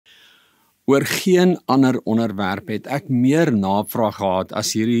Oor geen ander onderwerp het ek meer navraag gehad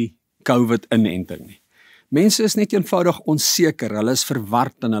as hierdie COVID-inenting nie. Mense is net eenvoudig onseker, hulle is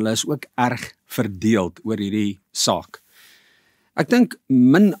verward en hulle is ook erg verdeeld oor hierdie saak. Ek dink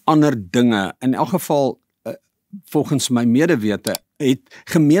min ander dinge, in elk geval volgens my medewete, het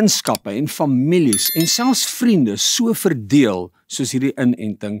gemeenskappe en families en selfs vriende so verdeel soos hierdie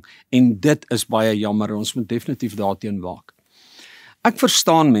inenting, en dit is baie jammer, ons moet definitief daarteen waak. Ek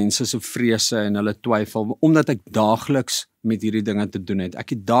verstaan mense se vrese en hulle twyfel, omdat ek daagliks met hierdie dinge te doen het.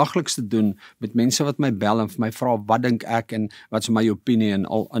 Ek het daagliks te doen met mense wat my bel en vir my vra, wat dink ek en wat is my opinie en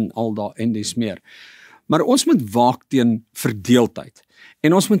al daar en dis meer. Maar ons moet waak teen verdeeldheid.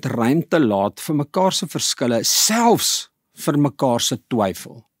 En ons moet ruimte laat vir mekaar se verskille, selfs vir mekaar se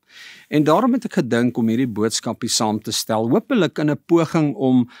twyfel. En daarom het ek gedink om hierdie boodskapie saam te stel, hopelik in 'n poging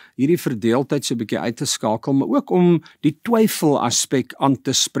om hierdie verdeeldheid so 'n bietjie uit te skakel, maar ook om die twyfel aspek aan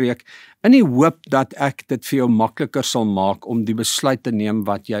te spreek, in die hoop dat ek dit vir jou makliker sal maak om die besluit te neem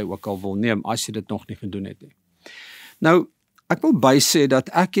wat jy ook al wil neem, as jy dit nog nie gedoen het nie. Nou, ek wil bysê dat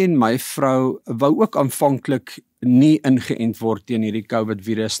ek en my vrou wou ook aanvanklik nie ingeënt word teen hierdie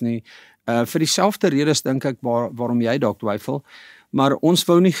COVID-virus nie. Vir dieselfde redes dink ek waarom jy dalk twyfel, maar ons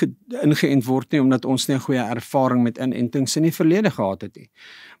wou nie ingeënt word nie, omdat ons nie 'n goeie ervaring met inentings in die verlede gehad het nie.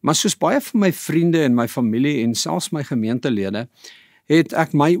 Maar soos baie van my vriende en my familie en selfs my gemeentelede, het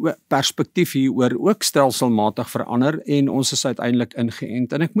ek my perspektief hieroor ook stelselmatig verander en ons is uiteindelik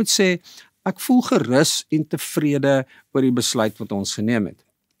ingeënt. En ek moet sê, ek voel gerus en tevrede oor die besluit wat ons geneem het.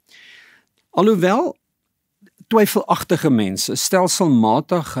 Alhoewel twyfelagtige mense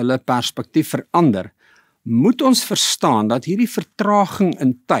stelselmatig hulle perspektief verander, moet ons verstaan dat hierdie vertraging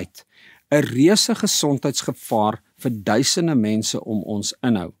in tyd 'n reuse gesondheidsgevaar vir duisende mense om ons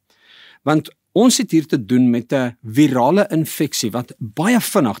inhou. Want ons het hier te doen met 'n virale infeksie wat baie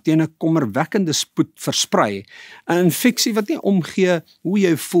vinnig teen 'n kommerwekkende spoed versprei. 'n Infeksie wat nie omgee hoe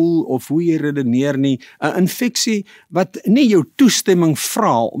jy voel of hoe jy redeneer nie. 'n Infeksie wat nie jou toestemming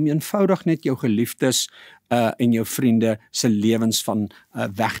vra om eenvoudig net jou geliefdes en jou vriende se lewens van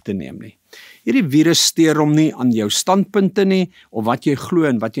weg te neem nie. Hierdie virus steur hom nie aan jou standpunte nie, of wat jy glo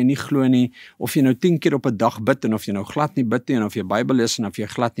en wat jy nie glo nie, of jy nou 10 keer op 'n dag bid en of jy nou glad nie bid nie, en of jy Bybel lees en of jy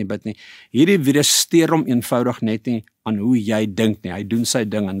glad nie bid nie. Hierdie virus steur hom eenvoudig net nie aan hoe jy dink nie. Hy doen sy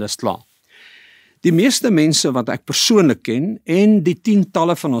ding en dis klaar. Die meeste mense wat ek persoonlik ken, en die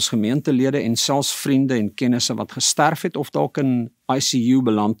tientalle van ons gemeentelede en selfs vriende en kennisse wat gesterf het of dalk in ICU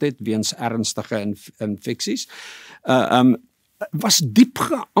beland het weens ernstige infeksies, was diep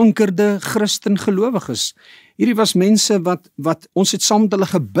geankerde Christengelowiges. Hierdie was mense wat ons het saam met hulle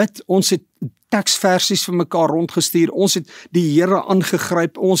gebid, ons het teksversies vir mekaar rondgestuur, ons het die Here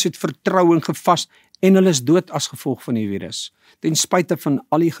aangegryp, ons het vertrou en gevas, en hulle is dood as gevolg van die virus. Ten spyte van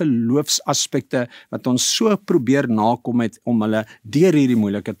al die geloofsaspekte wat ons so probeer nakom het om hulle deur hierdie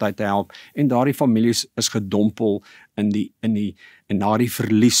moeilike tyd te help, en daardie families is gedompel in na die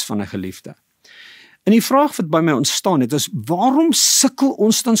verlies van 'n geliefde. En die vraag wat by my ontstaan het is, waarom sukkel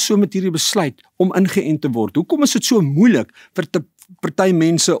ons dan so met hierdie besluit om ingeënt te word? Hoekom is dit so moeilik vir party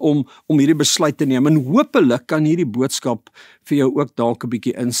mense om hierdie besluit te neem? En hopelik kan hierdie boodskap vir jou ook dalk 'n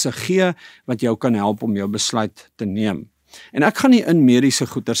bietjie insig gee, wat jou kan help om jou besluit te neem. En ek gaan nie in mediese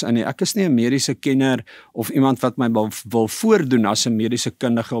goeters in nie. Ek is nie 'n mediese kenner of iemand wat my wil voordoen as 'n mediese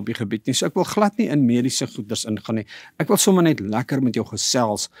kundige op die gebied nie. So ek wil glad nie in mediese goeters ingaan nie. Ek wil sommer net lekker met jou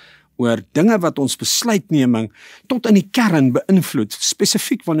gesels oor dinge wat ons besluitneming tot in die kern beïnvloed,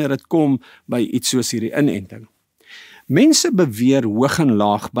 spesifiek wanneer dit kom by iets soos hierdie inenting. Mense beweer hoog en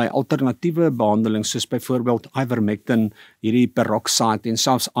laag by alternatiewe behandeling, soos byvoorbeeld ivermectin, hierdie peroxide en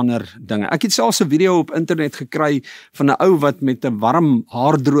selfs ander dinge. Ek het selfs 'n video op internet gekry van 'n ou wat met 'n warm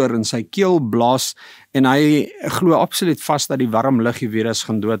haardroër in sy keel blaas, en hy glo absoluut vas dat die warm lug die virus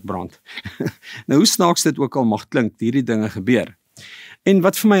gaan doodbrand. Nou hoe snaaks dit ook al mag klink, hierdie dinge gebeur. En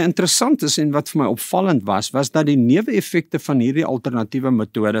wat vir my interessant is en wat vir my opvallend was dat die neeweffekte van hierdie alternatiewe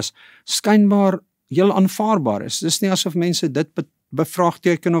metodes skynbaar heel aanvaarbaar is. Dis nie asof mense dit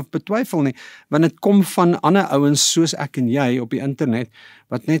bevraagteken of betwyfel nie, want dit kom van ander ouens soos ek en jy op die internet,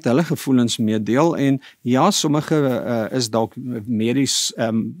 wat net hulle gevoelens meedeel, en ja, sommige is dalk medies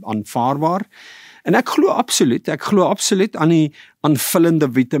aanvaarbaar. En ek glo absoluut aan die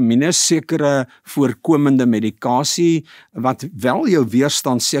aanvullende vitamiene, sekere voorkomende medikasie, wat wel jou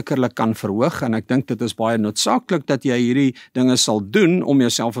weerstand sekerlik kan verhoog, en ek dink dit is baie noodsaaklik dat jy hierdie dinge sal doen om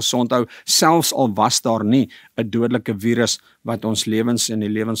jouself gesond hou, selfs al was daar nie 'n dodelike virus wat ons lewens en die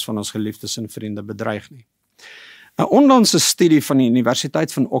lewens van ons geliefdes en vriende bedreig nie. 'n Onlangse studie van die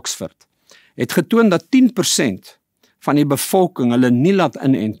Universiteit van Oxford het getoon dat 10% van die bevolking hulle nie laat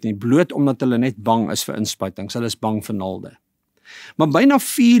inent nie, bloot omdat hulle net bang is vir inspuitings, hulle is bang vir naalde. Maar byna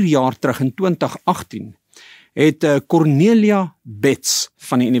 4 jaar terug in 2018 het Cornelia Betts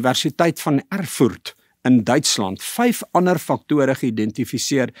van die Universiteit van Erfurt in Duitsland 5 ander faktore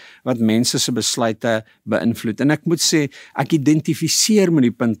geïdentifiseer wat mense se besluite beïnvloed. En ek moet sê, ek identifiseer met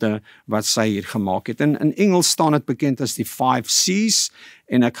die punte wat sy hier gemaak het. In Engels staan dit bekend as die 5 C's,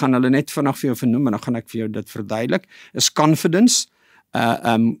 en ek gaan hulle net vinnig vir jou vernoem, en dan gaan ek vir jou dit verduidelik. Is confidence,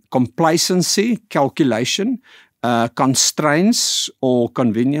 complacency, calculation, constraints or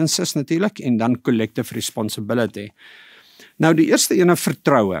conveniences natuurlik, en dan collective responsibility. Nou die eerste ene,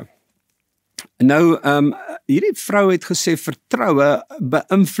 vertroue. Nou, hierdie vrou het gesê, vertroue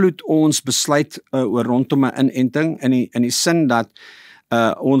beïnvloed ons besluit rondom 'n inenting, in die sin dat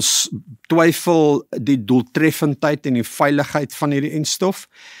ons twyfel die doeltreffendheid en die veiligheid van hierdie enstof,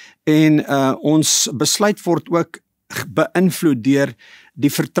 en ons besluit word ook beïnvloed deur die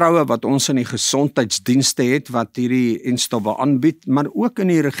vertroue wat ons in die gesondheidsdienste het, wat hierdie enstowwe aanbied, maar ook in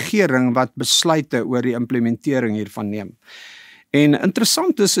die regering wat besluite oor die implementering hiervan neem. En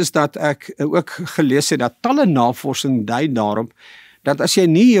interessant is dat ek ook gelees het dat talle navorsing dui daarop dat as jy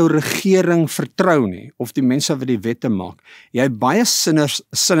nie jou regering vertrou nie, of die mense wat die wette maak, jy baie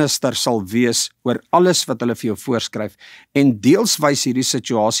sinister sal wees oor alles wat hulle vir jou voorskryf, en deels wys hierdie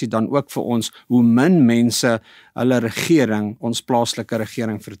situasie dan ook vir ons hoe min mense hulle regering, ons plaaslike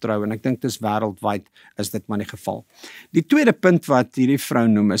regering vertrou, en ek dink dis wêreldwyd is dit maar die geval. Die tweede punt wat hierdie vrou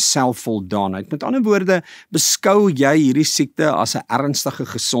noem is selfvoldaanheid. Met ander woorde, beskou jy hierdie siekte as 'n ernstige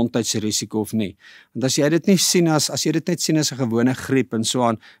gesondheidsrisiko of nie? Want as jy dit nie sien as jy dit net sien as 'n gewone griep en so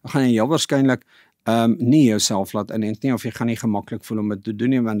aan, dan gaan jy heel waarskynlik nie jouself laat inent nie, of jy gaan nie gemaklik voel om dit te doen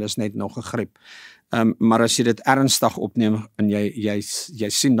nie, want dis net nog 'n griep. Maar as jy dit ernstig opneem en jy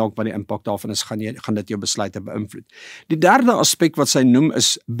sien dalk wat die impak daarvan is, gaan dit jou besluite beïnvloed. Die derde aspek wat sy noem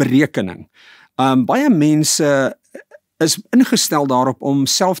is berekening. Baie mense is ingestel daarop om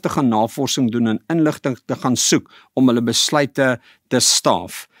self te gaan navorsing doen en inligting te gaan soek om hulle besluite te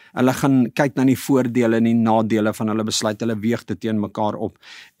staaf. Hulle gaan kyk na die voordele en die nadele van hulle besluit, hulle weeg dit teen mekaar op.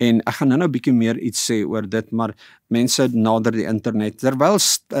 En ek gaan nou 'n bietjie meer iets sê oor dit, maar mense nader die internet, terwyl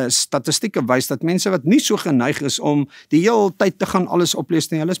statistieke wys dat mense wat nie so geneig is om die hele tyd te gaan alles oplees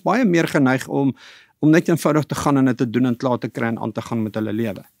nie, hulle is baie meer geneig om net eenvoudig te gaan en dit te doen en klaar te kry en aan te gaan met hulle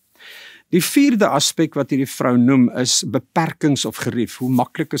lewe. Die vierde aspek wat hierdie vrou noem is beperkings of gerief. Hoe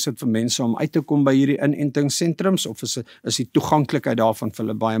maklik is dit vir mense om uit te kom by hierdie inentingssentrums, of is die toeganklikheid daarvan vir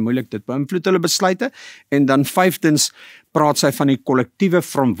hulle baie moeilik? Dit beïnvloed hulle besluite. En dan vyftens praat sy van die kollektiewe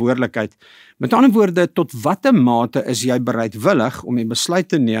verantwoordelikheid. Met ander woorde, tot watter mate is jy bereidwillig om die besluit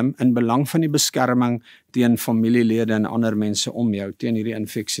te neem in belang van die beskerming teen familielede en ander mense om jou, teen hierdie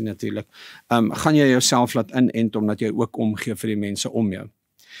infeksie natuurlik. Gaan jy jouself laat inent omdat jy ook omgee vir die mense om jou?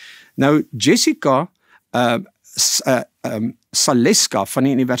 Nou, Jessica Saleska van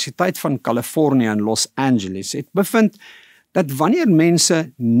die Universiteit van Californië in Los Angeles het bevind dat wanneer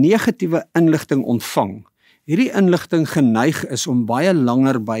mense negatiewe inligting ontvang, hierdie inligting geneig is om baie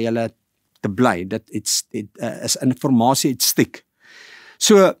langer by hulle te bly. Dit is informasie het stiek.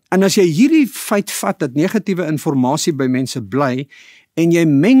 So, en as jy hierdie feit vat dat negatiewe informasie by mense bly, en jy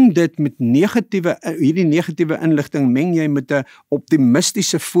meng dit met hierdie negatiewe inligting, meng jy met 'n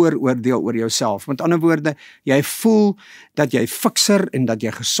optimistiese vooroordeel oor jouself. Met ander woorde, jy voel dat jy fikser en dat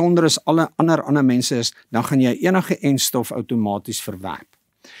jy gesonder as alle ander mense is, dan gaan jy enige enstof outomaties verwerp.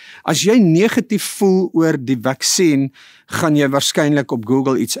 As jy negatief voel oor die vaksin, gaan jy waarskynlik op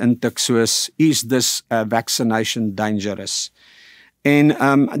Google iets intik soos, is this vaccination dangerous? En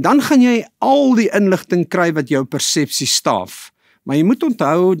dan gaan jy al die inligting kry wat jou persepsie staaf. Maar jy moet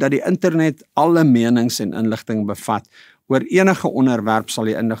onthou dat die internet alle menings en inligting bevat. Oor enige onderwerp sal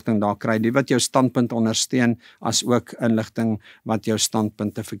jy inligting daar kry, die wat jou standpunt ondersteun, as ook inligting wat jou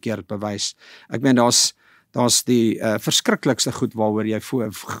standpunte verkeerd bewys. Ek meen, daar's die verskriklikste goed waaroor jy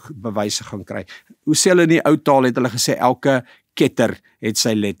bewyse gaan kry. Hoe sê hulle in die ou taal, het hulle gesê, elke ketter het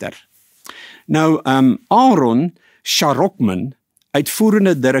sy letter. Nou, Aaron Sharokman,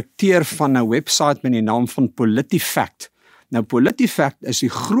 uitvoerende direkteur van 'n website met die naam van PolitiFact. Nou, PolitiFact is die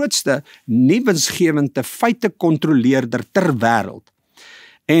grootste nuwensgewende feitekontroleerder ter wêreld.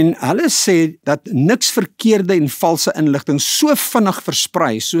 En hulle sê dat niks verkeerde en valse inligting so vinnig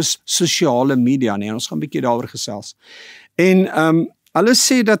versprei soos sosiale media nie. En ons gaan 'n bietjie daaroor gesels. En hulle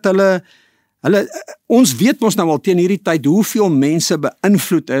sê dat ons weet mos nou al teen hierdie tyd hoeveel mense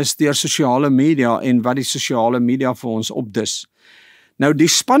beïnvloed is deur sosiale media en wat die sosiale media vir ons opdis. Nou, die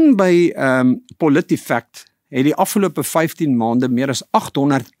span by PolitiFact het die afgelope 15 maande meer as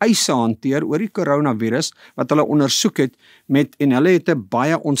 800 eise hanteer oor die coronavirus wat hulle ondersoek het en hulle het 'n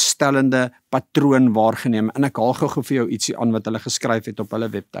baie ontstellende patroon waargeneem. En ek haal gou vir jou ietsie aan wat hulle geskryf het op hulle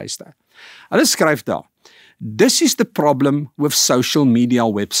webtuiste. Hulle skryf daar: "This is the problem with social media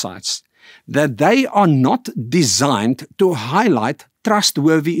websites, that they are not designed to highlight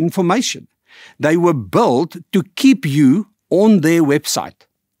trustworthy information. They were built to keep you on their website.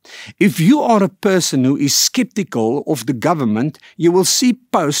 If you are a person who is skeptical of the government, you will see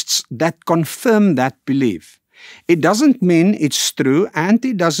posts that confirm that belief. It doesn't mean it's true and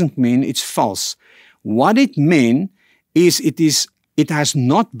it doesn't mean it's false. What it means is it has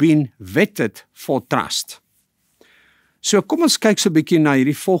not been vetted for trust." So kom ons kyk so 'n bietjie na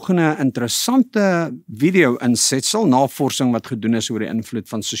hierdie volgende interessante video-insetsel, navorsing wat gedoen is oor die invloed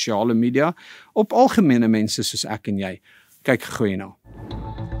van sosiale media op algemene mense soos ek en jy. Kyk gou hierna.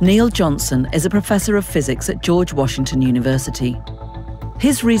 Neil Johnson is a professor of physics at George Washington University.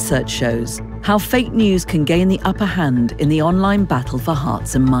 His research shows how fake news can gain the upper hand in the online battle for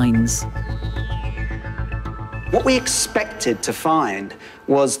hearts and minds. What we expected to find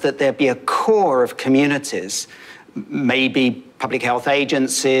was that there'd be a core of communities, maybe public health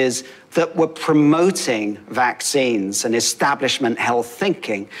agencies, that were promoting vaccines and establishment health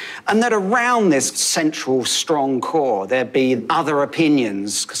thinking, and that around this central strong core there'd be other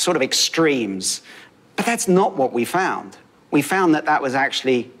opinions, sort of extremes. But that's not what we found. We found that that was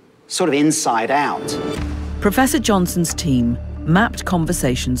actually sort of inside out. Professor Johnson's team mapped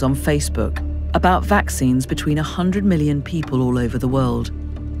conversations on Facebook about vaccines between 100 million people all over the world.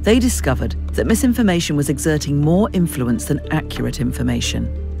 They discovered that misinformation was exerting more influence than accurate information.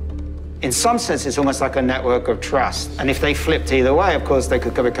 In some sense, it's almost like a network of trust. And if they flipped either way, of course, they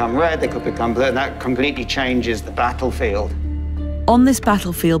could become red, they could become blue, and that completely changes the battlefield. On this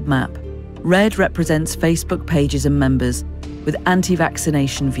battlefield map, red represents Facebook pages and members with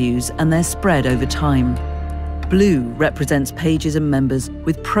anti-vaccination views and their spread over time. Blue represents pages and members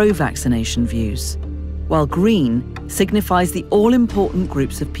with pro-vaccination views, while green signifies the all-important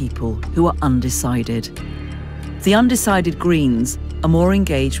groups of people who are undecided. The undecided greens are more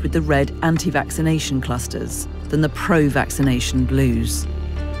engaged with the red anti-vaccination clusters than the pro-vaccination blues.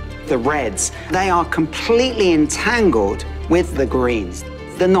 The reds, they are completely entangled with the greens.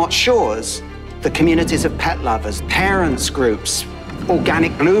 The not sures, the communities of pet lovers, parents groups,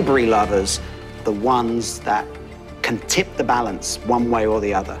 organic blueberry lovers, the ones that can tip the balance one way or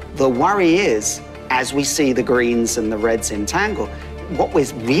the other. The worry is, as we see the greens and the reds entangle, what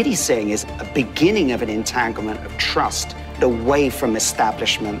we're really seeing is a beginning of an entanglement of trust away from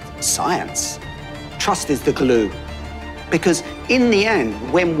establishment science. Trust is the glue. Because in the end,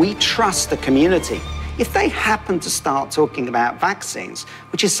 when we trust the community, if they happen to start talking about vaccines,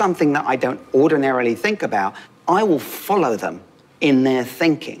 which is something that I don't ordinarily think about, I will follow them in their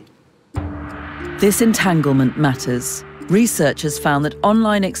thinking. This entanglement matters. Researchers found that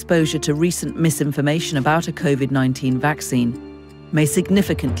online exposure to recent misinformation about a COVID-19 vaccine may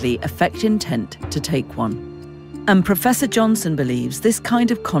significantly affect intent to take one. And Professor Johnson believes this kind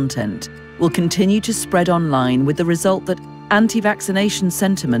of content will continue to spread online, with the result that anti-vaccination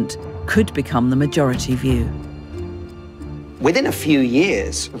sentiment could become the majority view. Within a few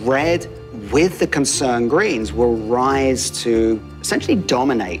years, red with the concerned greens will rise to essentially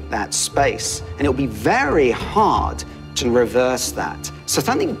dominate that space, and it'll be very hard to reverse that. So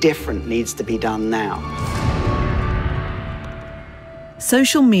something different needs to be done now.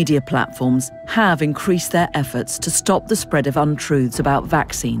 Social media platforms have increased their efforts to stop the spread of untruths about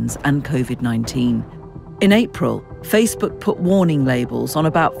vaccines and COVID-19. In April, Facebook put warning labels on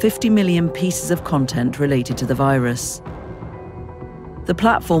about 50 million pieces of content related to the virus. The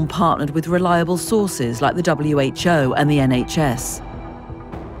platform partnered with reliable sources like the WHO and the NHS.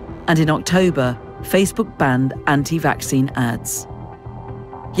 And in October, Facebook banned anti-vaccine ads.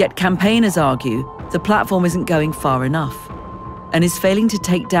 Yet campaigners argue the platform isn't going far enough and is failing to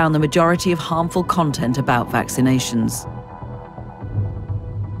take down the majority of harmful content about vaccinations.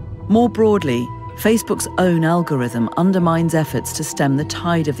 More broadly, Facebook's own algorithm undermines efforts to stem the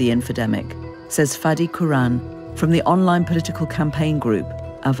tide of the infodemic, says Fadi Quran from the online political campaign group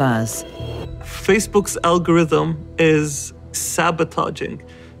Avaz. Facebook's algorithm is sabotaging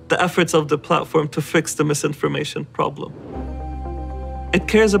the efforts of the platform to fix the misinformation problem. It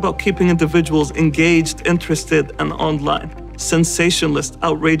cares about keeping individuals engaged, interested, and online. Sensationalist,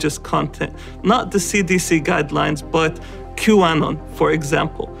 outrageous content, not the CDC guidelines, but QAnon, for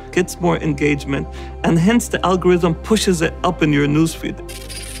example, gets more engagement, and hence the algorithm pushes it up in your newsfeed.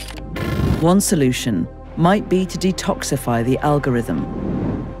 One solution might be to detoxify the algorithm.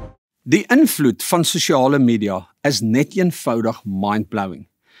 Die invloed van sosiale media is net eenvoudig mind-blowing.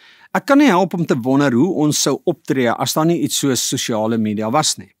 Ek kan nie help om te wonder hoe ons sou optree as daar nie iets soos sosiale media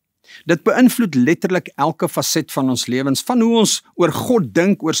was nie. Dit beïnvloed letterlik elke faset van ons lewens, van hoe ons oor God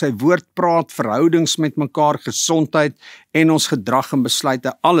dink, oor sy woord praat, verhoudings met mekaar, gesondheid en ons gedrag en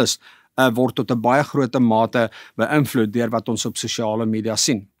besluite, alles word tot 'n baie groot mate beïnvloed deur wat ons op sosiale media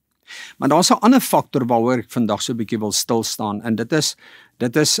sien. Maar daar's 'n ander faktor waaroor ek vandag so 'n bietjie wil stil staan, en dit is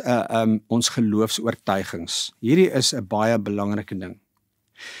ons geloofsoortuigings. Hierdie is 'n baie belangrike ding.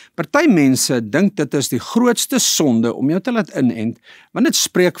 Party mense dink dit is die grootste sonde om jou te laat inent, want dit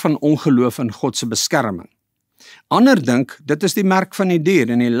spreek van ongeloof in God se beskerming. Ander dink dit is die merk van die dier,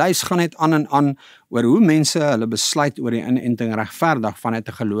 en die lys gaan net aan en aan oor hoe mense hulle besluit oor die inenting regverdig vanuit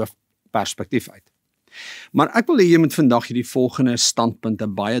 'n geloofperspektief uit. Maar ek wil hê jy moet vandag hierdie volgende standpunte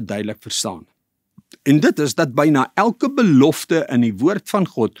baie duidelik verstaan. En dit is dat byna elke belofte in die woord van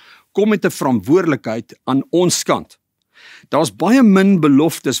God kom met 'n verantwoordelikheid aan ons kant. Daar's baie min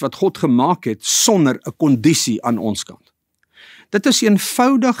beloftes wat God gemaak het sonder 'n kondisie aan ons kant. Dit is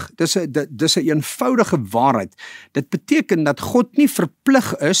eenvoudig, dis 'n eenvoudige waarheid. Dit beteken dat God nie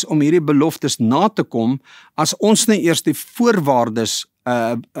verplig is om hierdie beloftes na te kom as ons nie eers die voorwaardes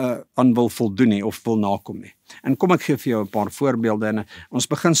aan wil voldoen nie, of wil nakom nie. En kom ek gee vir jou 'n paar voorbeelde, en ons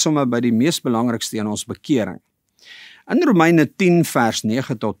begin sommer by die mees belangrikste in ons bekering. In Romeine 10 vers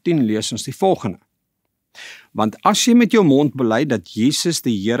 9 tot 10 lees ons die volgende. Want as jy met jou mond bely dat Jesus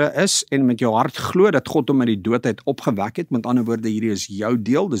die Here is en met jou hart glo dat God hom uit die dood uit opgewek het, met ander woorde, hierdie is jou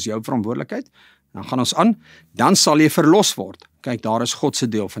deel, dis jou verantwoordelikheid, dan gaan ons aan, dan sal jy verlos word. Kyk, daar is God se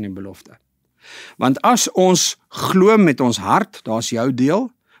deel van die belofte. Want as ons glo met ons hart, daar's jou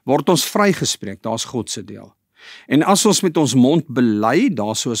deel, word ons vrygespreek, daar's God se deel. En as ons met ons mond bely,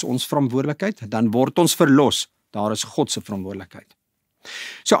 daar is ons verantwoordelikheid, dan word ons verlos, daar is God se verantwoordelikheid.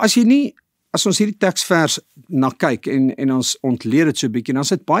 So as ons hierdie teksvers na kyk en ons ontleed dit so 'n bietjie, dan is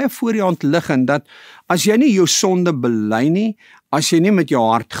dit baie voor die hand liggend dat as jy nie jou sonde bely nie, as jy nie met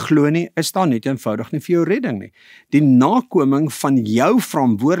jou hart glo nie, is daar net eenvoudig nie vir jou redding nie. Die nakoming van jou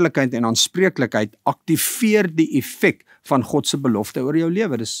verantwoordelikheid en aanspreeklikheid aktiveer die effek van God se belofte oor jou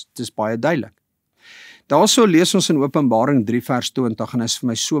lewe. Dis baie duidelik. Daarso lees ons in Openbaring 3 vers 20 en is vir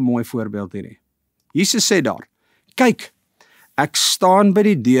my so 'n mooi voorbeeld hierdie. Jesus sê daar, kyk, ek staan by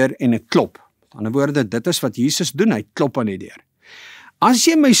die deur en ek klop. Met ander woorde, dit is wat Jesus doen, hy klop aan die deur. As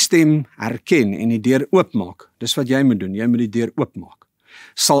jy my stem herken en die deur oopmaak, dis wat jy moet doen, jy moet die deur oopmaak,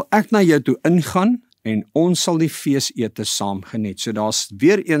 sal ek na jou toe ingaan en ons sal die feesete saam geniet. So daar's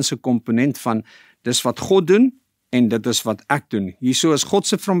weer eens 'n komponent van, dis wat God doen en dit is wat ek doen. Hierso is God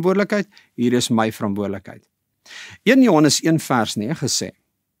se verantwoordelikheid, hier is my verantwoordelikheid. 1 Johannes 1 vers 9 sê,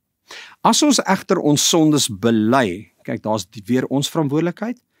 as ons egter ons sondes bely, kyk, daar's weer ons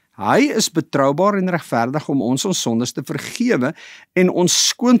verantwoordelikheid, hy is betroubaar en regverdig om ons sondes te vergewe en ons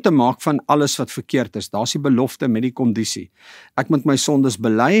skoon te maak van alles wat verkeerd is. Daar's die belofte met die kondisie. Ek moet my sondes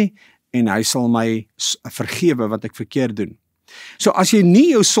bely en hy sal my vergewe wat ek verkeerd doen. So as jy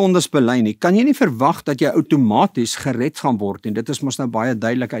nie jou sondes bely nie, kan jy nie verwag dat jy outomaties gered gaan word, en dit is mos nou baie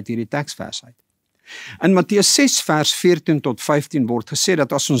duidelik uit hierdie teksvers uit. In Matteus 6 vers 14 tot 15 word gesê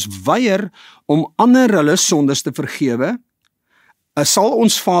dat as ons weier om ander hulle sondes te vergewe, sal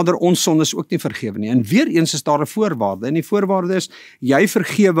ons Vader ons sondes ook nie vergewe nie. En weer eens is daar 'n voorwaarde, en die voorwaarde is, jy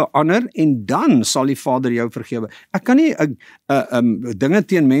vergewe ander, en dan sal die Vader jou vergewe. Ek kan nie dinge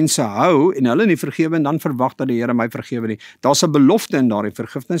teen mense hou, en hulle nie vergewe, en dan verwag dat die Here my vergewe nie. Daar's 'n belofte in daardie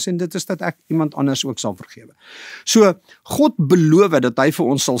vergifnis, en dit is dat ek iemand anders ook sal vergewe. So, God beloof dat hy vir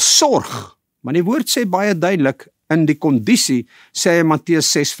ons sal sorg, maar die woord sê baie duidelik, in die kondisie, sê hy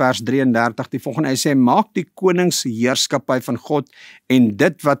Matteus 6 vers 33, die volgende, hy sê, maak die koningsheerskappy van God, en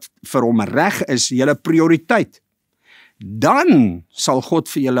dit wat vir hom reg is, julle prioriteit. Dan sal God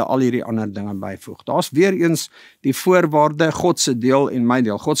vir julle al hierdie ander dinge byvoeg. Daar's weer eens die voorwaarde, God se deel en my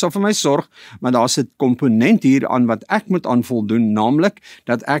deel. God sal vir my sorg, maar daar's 'n komponent hieraan wat ek moet aan voldoen, naamlik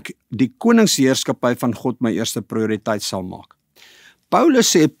dat ek die koningsheerskappy van God my eerste prioriteit sal maak.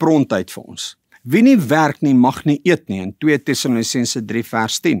 Paulus sê prontuit vir ons, wie nie werk nie, mag nie eet nie, in 2 Tessalonisense 3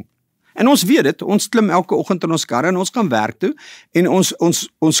 vers 10. En ons weet dit, ons klim elke oggend in ons karre en ons gaan werk toe, en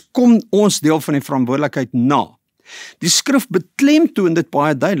ons kom ons deel van die verantwoordelikheid na. Die skrif beklemtoon dit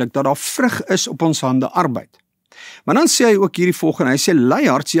baie duidelik, dat daar vrug is op ons hande arbeid. Maar dan sê hy ook hierdie volgende, hy sê,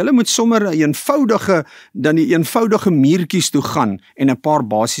 leihards, julle moet sommer die eenvoudige muurtjies toe gaan, en 'n paar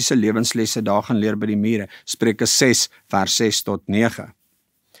basiese lewenslesse daar gaan leer by die mure, Spreuke 6 vers 6 tot 9.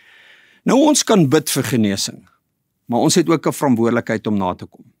 Nou ons kan bid vir genesing, maar ons het ook 'n verantwoordelikheid om na te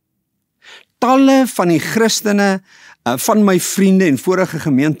kom. Talle van die Christene, van my vriende en vorige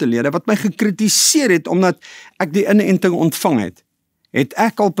gemeentelede, wat my gekritiseer het, omdat ek die inenting ontvang het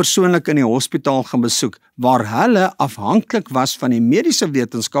ek al persoonlik in die hospitaal gaan besoek, waar hulle afhanklik was van die mediese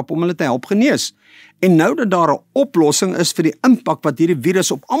wetenskap om hulle te help genees. En nou dat daar 'n oplossing is vir die impak wat hierdie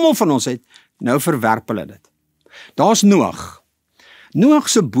virus op almal van ons het, nou verwerp hulle dit. Daar's Noag. Noag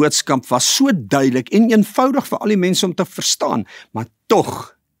se boodskap was so duidelik en eenvoudig vir al die mense om te verstaan, maar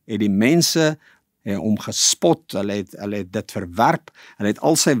tog het die mense hom gespot, hulle het dit verwerp, hulle het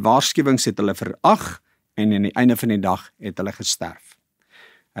al sy waarskuwings het hulle verag, en aan die einde van die dag het hulle gesterf.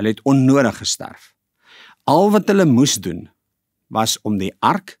 Hulle het onnodig gesterf. Al wat hulle moes doen, was om die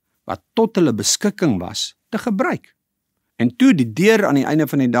ark, wat tot hulle beskikking was, te gebruik. En toe die deur aan die einde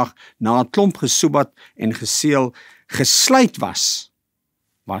van die dag, na 'n klomp gesoebat en geseël, gesluit was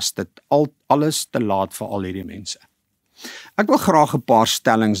dit alles te laat vir al hierdie mense. Ek wil graag 'n paar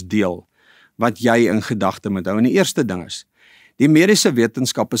stellings deel, wat jy in gedagte moet hou. En die eerste ding is, die mediese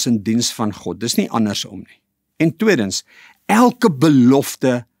wetenskap is in diens van God, dis nie andersom nie. En tweedens, elke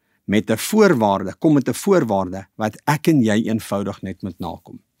belofte met 'n voorwaarde, kom met 'n voorwaarde, wat ek en jy eenvoudig net moet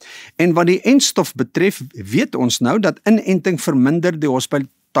nakom. En wat die enstof betref, weet ons nou dat inenting verminder die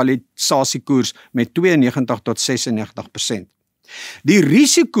hospitalisasiekoers met 92 tot 96%. Die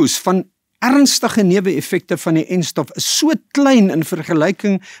risiko's van ernstige neeweffekte van die enstof is so klein in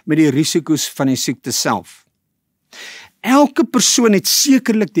vergelyking met die risiko's van die siekte self. Elke persoon het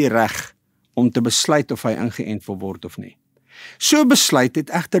sekerlik die reg om te besluit of hy ingeënt wil word of nie. So besluit het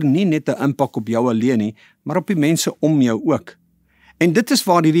egter nie net 'n impak op jou alleen nie, maar op die mense om jou ook. En dit is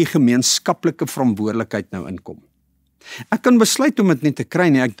waar hierdie gemeenskaplike verantwoordelikheid nou inkom. Ek kan besluit om dit nie te kry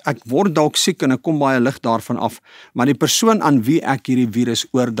nie, ek word dalk siek en ek kom baie lig daarvan af, maar die persoon aan wie ek hierdie virus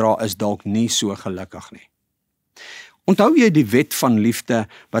oordra is dalk nie so gelukkig nie. Onthou jy die wet van liefde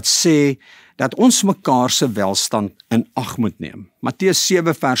wat sê dat ons mekaar se welstand in ag moet neem? Matteus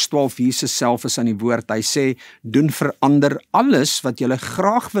 7 vers 12, Jesus self is aan die woord, hy sê, doen verander alles wat julle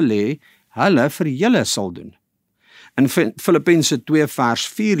graag wil hê, hulle vir julle sal doen. In Filippense 2 vers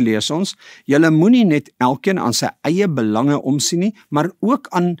 4 lees ons, julle moenie net elkeen aan sy eie belange omsien nie, maar ook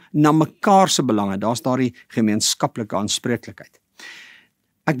na mekaar se belange. Daar's daardie gemeenskaplike aanspreeklikheid.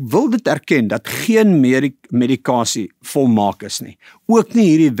 Ek wil dit erken dat geen medikasie volmaak is nie. Ook nie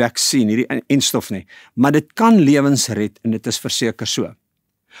hierdie vaksin, hierdie enstof nie, maar dit kan lewens red en dit is verseker so.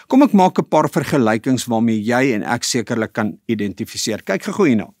 Kom ek maak 'n paar vergelykings waarmee jy en ek sekerlik kan identifiseer. Kyk gou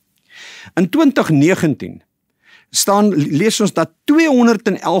hierna. In 2019 lees ons dat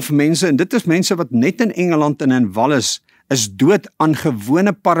 211 mense, en dit is mense wat net in Engeland en in Wales is dood aan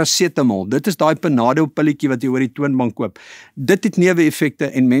gewone parasetamol. Dit is daai Panado pilletjie wat jy oor die toonbank koop. Dit het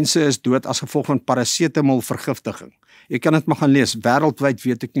neeweffekte en mense is dood as gevolg van parasetamol vergiftiging. Jy kan dit maar gaan lees, wêreldwyd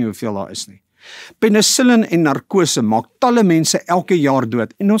weet ek nie hoeveel daar is nie. Penicillin en narkose maak talle mense elke jaar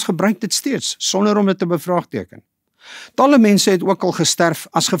dood en ons gebruik dit steeds sonder om dit te bevraagteken. Talle mense het ook al gesterf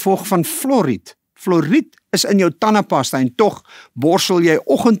as gevolg van fluoried. Fluoried is in jou tandepasta en tog borsel jy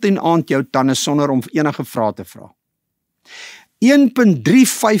oggend en aand jou tande sonder om enige vrae te vra.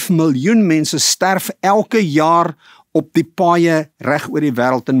 1,35 miljoen mense sterf elke jaar op die paaie reg oor die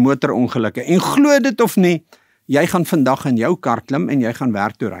wêreld in motorongelukke. En glo dit of nie, jy gaan vandag in jou kar klim en jy gaan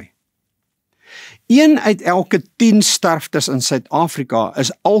werk toe ry. 1 uit elke 10 sterftes in Suid-Afrika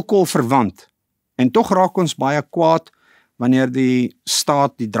is alkohol verwant. En tog raak ons baie kwaad wanneer die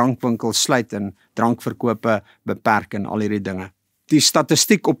staat die drankwinkel sluit en drankverkope beperk en al hierdie dinge. Die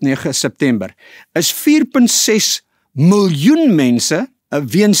statistiek op 9 September is 4,6 miljoen mense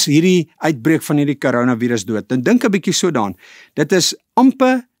weens hierdie uitbreek van hierdie coronavirus dood. En dink 'n bietjie so daan, dit is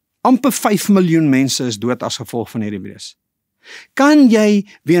amper 5 miljoen mense is dood as gevolg van hierdie virus. Kan jy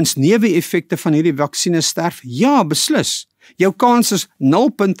weens neeweffekte van hierdie vaksines sterf? Ja, beslis. Jou kans is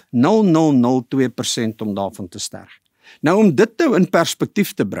 0,0002% om daarvan te sterf. Nou om dit nou in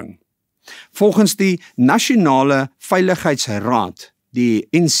perspektief te bring, volgens die Nasionale Veiligheidsraad, die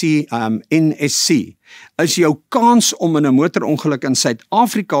NSC, is jou kans om in 'n motorongeluk in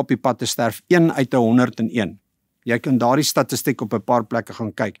Suid-Afrika op die pad te sterf 1 uit 101. Jy kan daardie statistiek op 'n paar plekke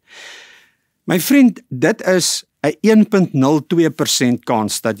gaan kyk. My vriend, dit is 'n 1,02%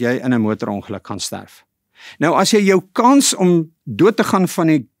 kans dat jy in 'n motorongeluk gaan sterf. Nou as jy jou kans om dood te gaan van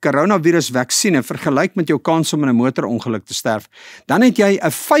die coronavirus vaksine vergelyk met jou kans om in 'n motorongeluk te sterf, dan het jy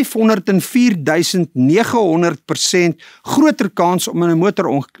 'n 504.900% groter kans om in 'n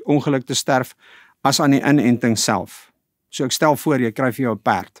motorongeluk te sterf as aan die inenting self. So ek stel voor jy kry vir jou 'n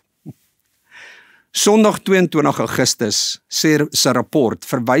perd. Sondag 22 Augustus se rapport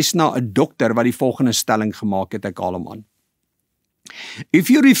verwys na 'n dokter wat die volgende stelling gemaak het, ek haal hom aan. If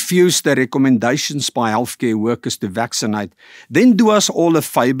you refuse the recommendations by healthcare workers to vaccinate, then do us all a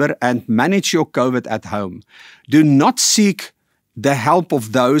favor and manage your COVID at home. Do not seek the help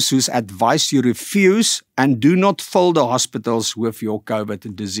of those whose advice you refuse and do not fill the hospitals with your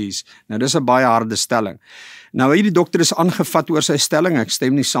COVID disease. Nou, dis 'n baie harde stelling. Nou, hierdie dokter is aangevat oor sy stelling, ek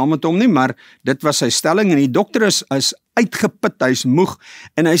stem nie saam met hom nie, maar dit was sy stelling en die dokter is uitgeput, hy is moeg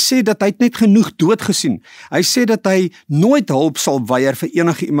en hy sê dat hy het net genoeg dood gesien. Hy sê dat hy nooit hulp sal weier vir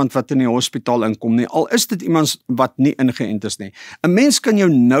enige iemand wat in die hospitaal inkom nie, al is dit iemand wat nie ingeënt is nie. 'n Mens kan jou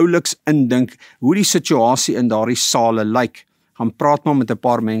nouliks indink hoe die situasie in daardie sale lyk. Gaan praat maar met 'n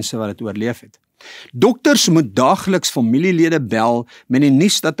paar mense wat dit oorleef het. Dokters moet daagliks familielede bel met die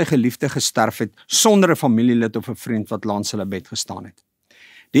nuus dat 'n geliefde gesterf het sonder 'n familielid of 'n vriend wat langs hulle bed gestaan het.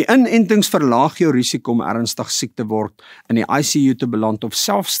 Die inentings verlaag jou risiko om ernstig siek te word, in die ICU te beland of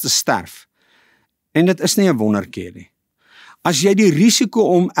selfs te sterf. En dit is nie 'n wonderkeer nie. As jy die risiko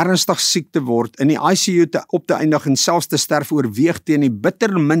om ernstig siek te word, in die ICU op te eindig en selfs te sterf oorweeg teen die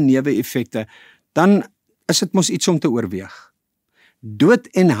bitter min neeweffekte, dan is dit mos iets om te oorweeg. Dood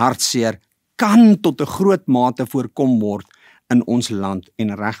en hartseer kan tot 'n groot mate voorkom word in ons land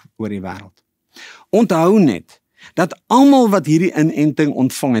en reg oor die wêreld. Onthou net dat almal wat hierdie inenting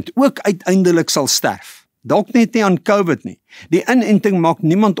ontvang het, ook uiteindelik sal sterf. Dalk net nie aan COVID nie. Die inenting maak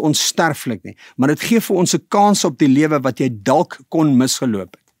niemand onsterflik nie, maar dit gee vir ons 'n kans op die lewe wat jy dalk kon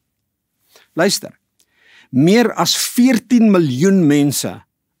misgeloop het. Luister, meer as 14 miljoen mense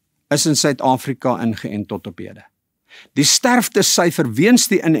is in Suid-Afrika ingeënt tot op hede. Die sterftesyfer weens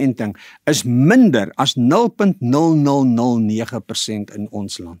die inenting is minder as 0.0009% in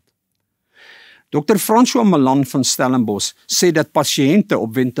ons land. Dr. François Malan van Stellenbosch sê dat pasiënte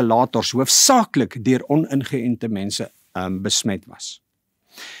op ventilators hoofsaaklik deur oningeënte mense besmet was.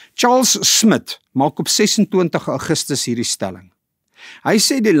 Charles Smith maak op 26 Augustus hierdie stelling. Hy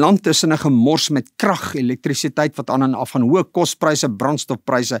sê die land is in 'n gemors met krag, elektrisiteit wat aan en af gaan, hoë kospryse,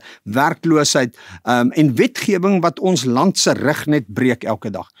 brandstofpryse, werkloosheid en wetgewing wat ons land se rug net breek elke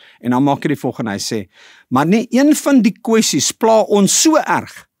dag. En dan maak hy die volgende, hy sê, maar nie een van die kwessies pla ons so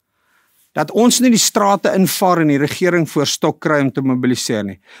erg dat ons nie die strate invaar en die regering voor stok kry om te mobiliseer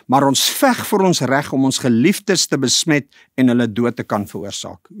nie, maar ons veg vir ons reg om ons geliefdes te besmet en hulle dood te kan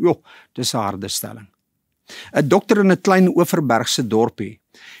veroorsaak. Jo, dis 'n harde stelling. 'n Dokter in 'n klein Oeverbergse dorpie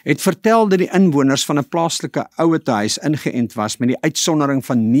het vertel dat die inwoners van 'n plaaslike ouetehuis ingeënt was met die uitsondering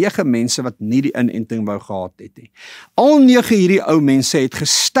van 9 mense wat nie die inenting wou gehad het nie. Al 9 hierdie ou mense het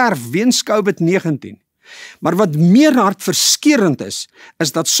gesterf weens COVID-19. Maar wat meer hartverskeurend is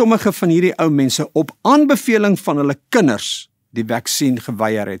dat sommige van hierdie ou mense op aanbeveling van hulle kinders die vaksin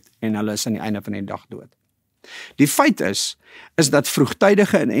geweier het en hulle is aan die einde van die dag dood. Die feit is dat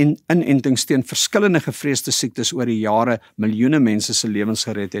vroegtydige inentings teen verskillende gevreesde siektes oor die jare miljoene mense se lewens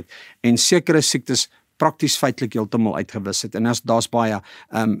gered het en sekere siektes prakties feitelik heeltemal uitgewis het. En daar's baie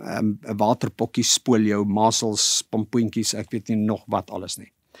waterpokkies, polio, measles, pompoentjies, ek weet nie nog wat alles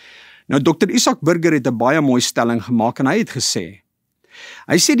nie. Nou Dr. Isaac Burger het 'n baie mooi stelling gemaak en hy het gesê,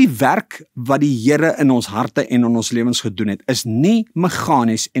 hy sê die werk wat die Here in ons harte en in ons lewens gedoen het, is nie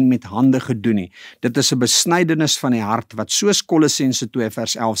meganies en met hande gedoen nie. Dit is 'n besnydenis van die hart wat soos Kolossense 2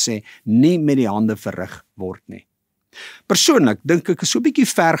 vers 11 sê, nie met die hande verrig word nie. Persoonlik dink ek is so 'n bietjie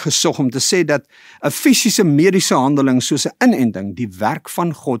ver gesog om te sê dat 'n fisiese mediese handeling soos 'n inenting die werk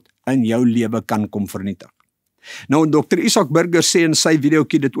van God in jou lewe kan kom vernietig. Nou, Dr. Isaac Burger sê in sy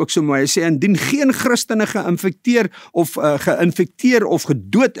videoetjie dit ook so mooi, hy sê, indien geen Christene geïnfekteer of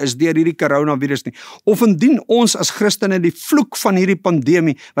gedood is deur hierdie coronavirus nie, of indien ons as Christene die vloek van hierdie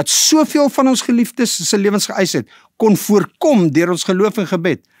pandemie, wat soveel van ons geliefdes se lewens geëis het, kon voorkom deur ons geloof en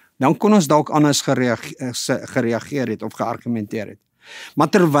gebed, dan kon ons dalk anders gereageer het of geargumenteer het. Maar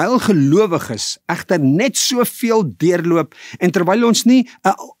terwyl gelowiges egter net soveel deurloop en terwyl ons nie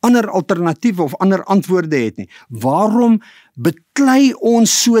 'n ander alternatief of ander antwoorde het nie, waarom beklei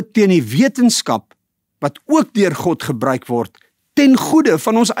ons so teen die wetenskap wat ook deur God gebruik word ten goeie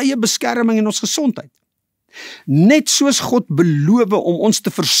van ons eie beskerming en ons gesondheid? Net soos God beloof om ons te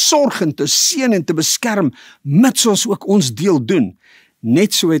versorg en te seën en te beskerm, mits ons ook ons deel doen,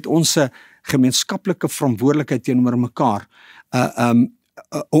 net so het ons 'n gemeenskaplike verantwoordelikheid teenoor mekaar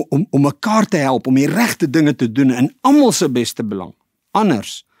om mekaar te help, om die regte dinge te doen in almal se beste belang.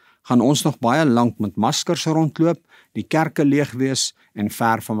 Anders gaan ons nog baie lank met maskers rondloop, die kerke leeg wees en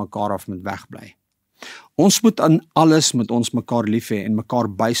ver van mekaar af moet wegbly. Ons moet aan alles met ons mekaar lief hê en mekaar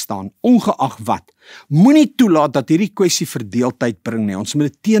bystaan, ongeag wat. Moenie toelaat dat hierdie kwessie verdeeldheid bring nie. Ons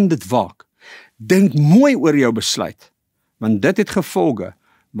moet teen dit waak. Dink mooi oor jou besluit, want dit het gevolge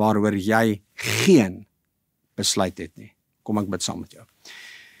waaroor jy geen besluit het nie. Kom Kom ek bid saam met jou.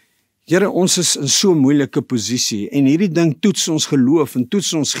 Here, ons is in so 'n moeilike posisie en hierdie ding toets ons geloof en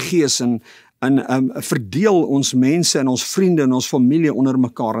toets ons gees en verdeel ons mense en ons vriende en ons familie onder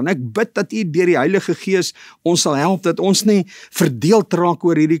mekaar. En ek bid dat U deur die Heilige Gees ons sal help, dat ons nie verdeeld raak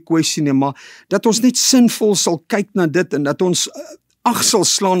oor hierdie kwessie nie, maar dat ons net sinvol sal kyk na dit en dat ons ag sal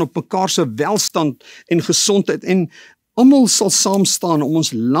slaan op mekaar se welstand en gesondheid en almal sal saam staan om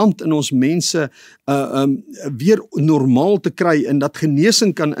ons land en ons mense weer normaal te kry en dat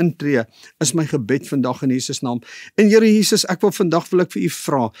genesing kan intree, is my gebed vandag in Jesus naam. En Here Jesus, ek wil vir U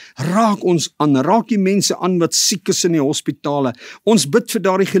vra, raak ons aan, raak die mense aan wat siek is in die hospitale. Ons bid vir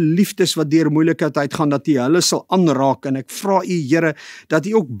daardie geliefdes wat deur moeilikheid uitgaan, dat U hulle sal aanraak en ek vra U Here, dat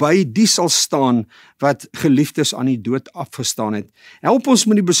U ook by die sal staan wat geliefdes aan die dood afgestaan het. Help ons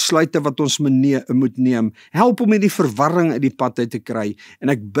met die besluite wat ons moet neem. Help om met die verwarring uit die pad uit te kry. En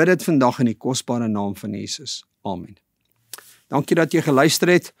ek bid dit vandag in die kosbare naam van Jesus. Amen. Dankie dat jy geluister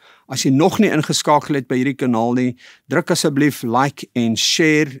het. As jy nog nie ingeskakel het by hierdie kanaal nie, druk asseblief like en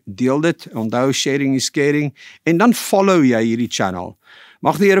share, deel dit. Onthou, sharing is caring. En dan follow jy hierdie channel.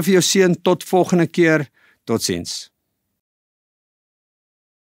 Mag die Here vir jou seën tot volgende keer. Totsiens.